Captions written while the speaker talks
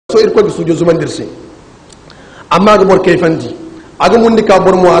so irko gi sujo zuman dirse amma ga bor kayfandi aga mundi ka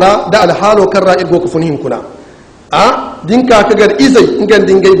bor muara da alhalo karra irgo ko fun hinkuna a dinka kagar izai ingan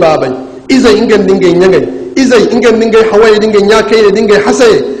dingai babai izai ingan dingai nyangai izai ingan dingai hawaye dingai nyakai dingai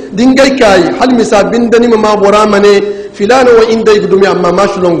hasaye dingai kai hal misa bindani ma bora mane filana wa inda igdumi amma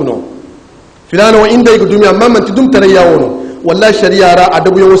mashulonguno filana wa inda igdumi amma man tudum tarayawono wallahi shari'a ra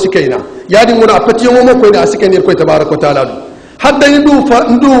adabu yo sikaina yadin wona apati yo mo ko da asikaini ko tabaraka taala hadda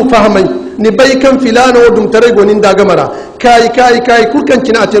ndu fahamai ni bai kan filana wa dum tare gonin daga mara kai kurkan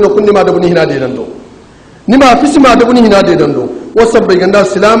kina ateno kunni ma da buni hina de dando ni ma fisma da buni hina de dando wasabbai ganda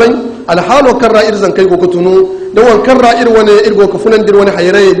silamai alhalo karra irzan kai go kutunu da wan karra ir wani irgo ko funan dir wani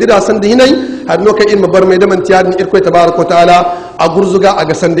hayrai dira san da hinai har no kai irma bar mai da man tiyadin irko tabaraka taala a gurzuga a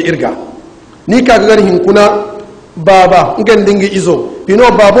ga san da irga ni ka ga hin kuna baba ngan dingi izo pino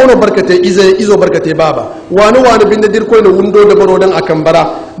babo no barkate izo barkate baba wani binda dir koy no wundo da baro dan akambara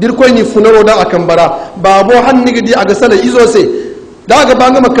dir koy ni funaro dan akambara babo hanni gidi aga sala izo se daga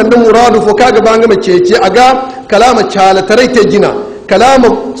banga makandan muradu fo kaga banga macece aga kalama chala taraite gina kalama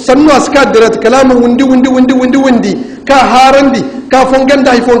sannu aska dirat kalama wundi ka harandi ka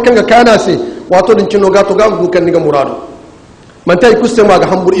fonganda ifon kanga kana se wato din cino gato ga gukan ni ga muradu man tay kuste ma ga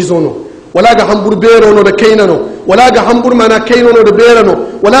hambur izo no wala ga hambur bero no da kainano wala ga hambur mana kaino no da berano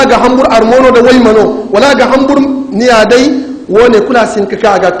wala ga hambur armono da waimano wala ga hambur niyadai wone kula sin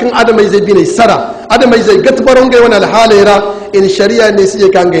ka ga kan adamai zai bi ne sara adamai zai gatbaron ga wani alhalaira in shari'a ne sai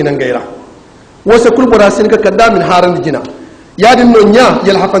kan ga nan gaira wasa kulbura sin ka kadda min haran jina yadin no nya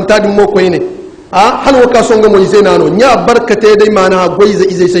yal hafanta din mo koyne a halwa ka songa mo zai nano nya barkate dai mana goiza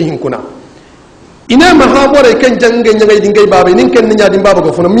izai sai hinkuna ina mahabore kan jangan nyangai dingai babai nin kan nya din baba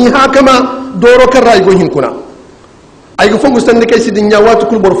ga funa mi hakama doro kan rai go hinkuna ay go fongu sande kai sidin nya watu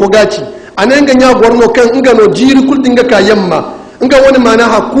kul bor fogaci anan ga nya gorno kan inga no jiri kul dinga ka yamma inga wani mana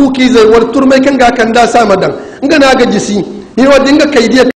hakuki zai war turmai kan ga kan da sama dan inga na ga jisi ni wa dinga kai